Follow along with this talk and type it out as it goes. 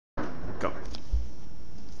Go.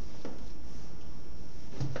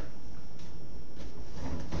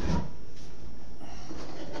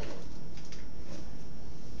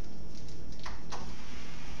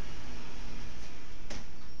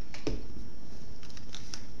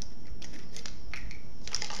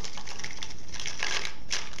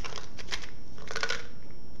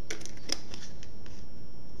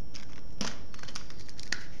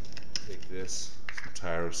 Take this, some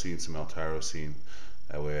tyrosine, some L-tyrosine.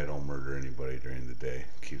 That way I don't murder anybody during the day.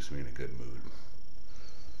 Keeps me in a good mood.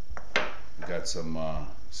 Got some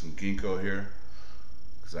ginkgo here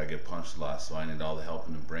because I get punched a lot, so I need all the help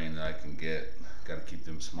in the brain that I can get. Got to keep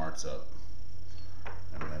them smarts up.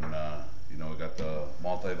 And then you know, we got the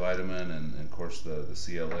multivitamin and of course the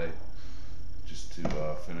CLA. Just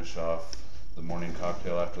to finish off the morning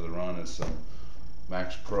cocktail after the run is some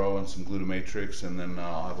Max Pro and some Glutamatrix, and then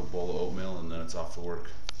I'll have a bowl of oatmeal, and then it's off to work.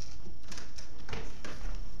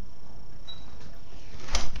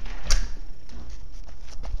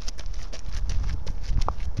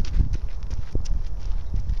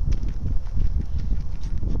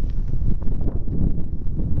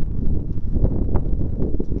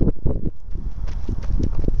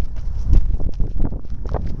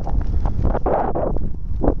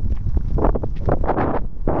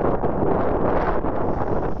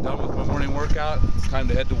 It's time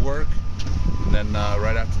to head to work, and then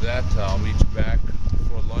right after that I'll meet you back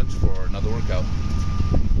for lunch for another workout.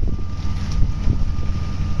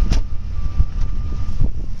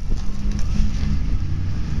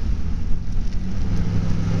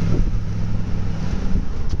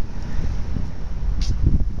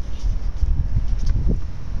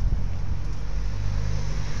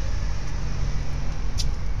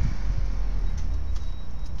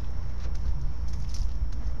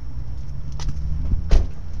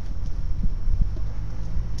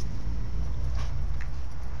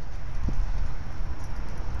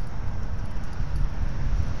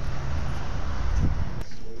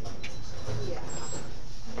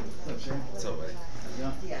 What's up, buddy?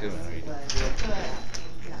 Good, man. How are you doing?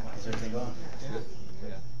 How's everything going? Good.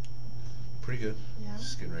 Yeah. Pretty good. Yeah.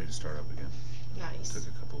 Just getting ready to start up again. Nice. Took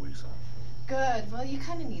a couple weeks off. Good. Well, you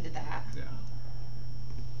kind of needed that. Yeah.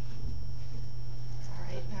 All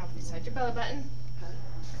right. Now beside your belly button.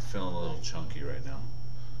 Feeling a little chunky right now.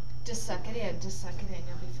 Just suck it in. Just suck it in.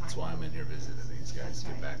 You'll be fine. That's why I'm in here visiting these guys That's to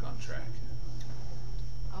get right. back on track.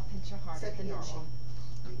 I'll pinch your heart at the normal.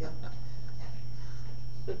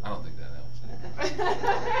 I don't think that helps.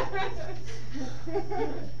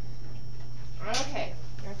 Okay.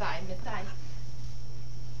 Your thigh, mid thigh.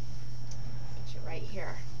 Get you right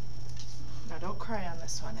here. Now don't cry on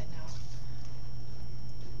this one. I know.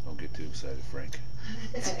 Don't get too excited, Frank.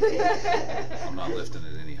 I'm not lifting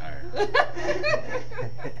it any higher.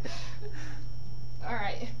 All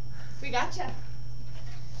right. We gotcha.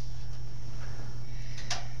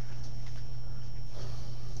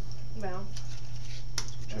 Well.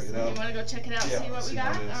 Check it You out. want to go check it out and Yeah, see what we see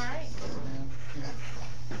got? what it is. All right.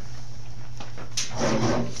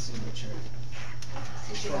 Signature.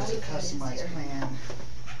 That's a customized plan.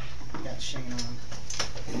 Got Shane on.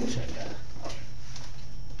 Check that.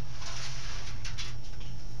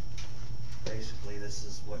 Basically, this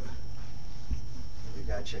is what we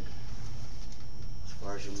got you. As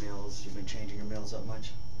far as your meals, you've been changing your meals up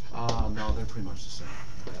much? No, they're pretty much the same.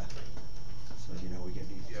 Yeah. So you know we get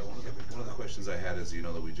these. Yeah, one of the questions I had is, you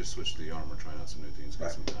know, that we just switched the arm. We're trying out some new things, got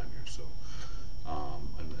Right. some time here, so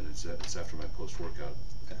and it's after my post-workout.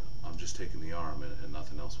 Okay. I'm just taking the arm and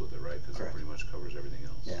nothing else with it, right? Because it Correct. pretty much covers everything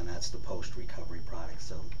else. Yeah, and that's the post-recovery product,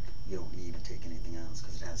 so you don't need to take anything else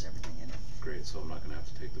because it has everything in it. Great. So I'm not going to have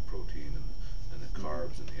to take the protein and the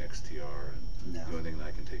carbs and the XTR, and No. the only thing that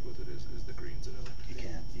I can take with it is the greens in it. You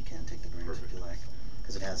can take the greens Perfect. if you like,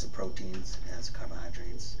 because it has the proteins, it has the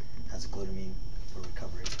carbohydrates, it has the glutamine for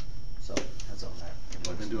recovery, so it has all that.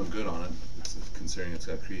 Well, I've been doing good on it. Considering it's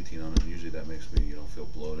got creatine on it, usually that makes me, you know, feel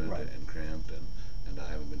bloated Right. and cramped, and I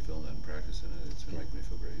haven't been feeling that in practice, and it's been making me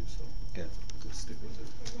feel great. So Good. let's stick with it.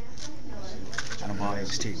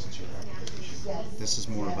 Anabolic T. This is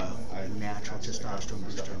more of a natural testosterone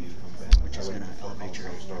booster, which is going to elevate your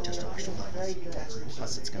testosterone levels.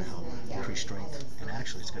 Plus, it's going to help increase strength, and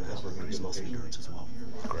actually, it's going to help increase muscle endurance as well.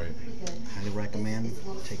 Great. Highly recommend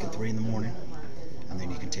taking 3 in the morning, and then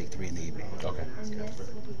you can take 3 in the evening. Okay.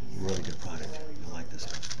 Really good product. I like this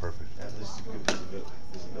stuff. Perfect.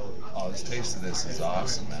 Oh, this taste of this is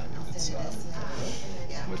awesome, man. It's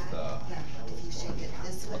with I'll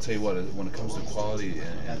tell you what, when it comes to quality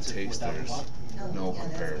and taste, no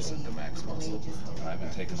comparison to Max Muscle. And I've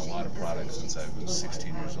been taking a lot of products since I've been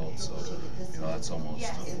 16 years old, so that's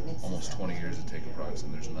almost 20 years of taking products,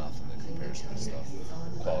 and there's nothing that compares to this stuff,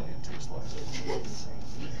 quality and taste wise.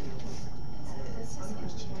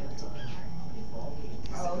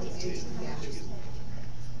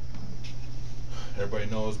 Everybody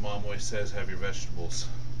knows Mom always says have your vegetables.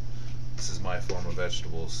 This is my form of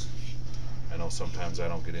vegetables. I know sometimes I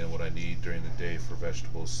don't get in what I need during the day for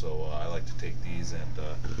vegetables, so I like to take these and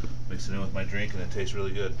mix it in with my drink, and it tastes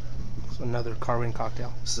really good. So another Carwin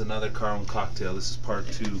cocktail. This is another Carwin cocktail. This is part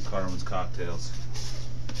 2 Carwin's cocktails.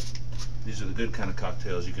 These are the good kind of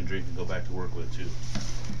cocktails you can drink and go back to work with too.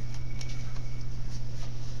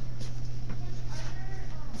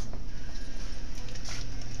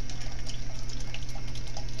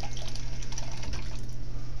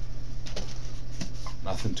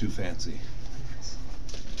 Nothing too fancy.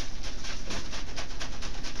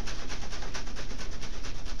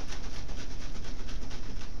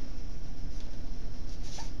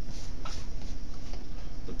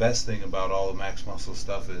 The best thing about all the Max Muscle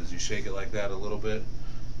stuff is you shake it like that a little bit,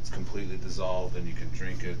 it's completely dissolved and you can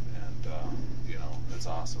drink it, and it's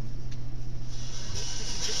awesome.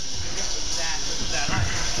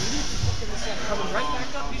 Coming right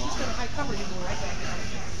back up, he's just got a high cover, he's going right back down.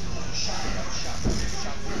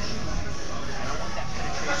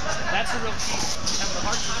 That's the real key. Having a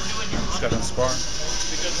hard time doing your Just got to spar.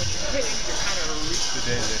 because when you're hitting, you're kind of reaching. Good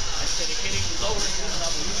day today. Instead of hitting lower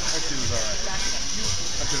level. Actually, it was alright.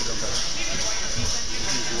 I could have done better.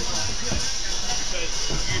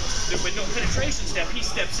 Because with no penetration step, he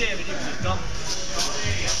steps in and he was just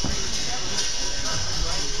dumping.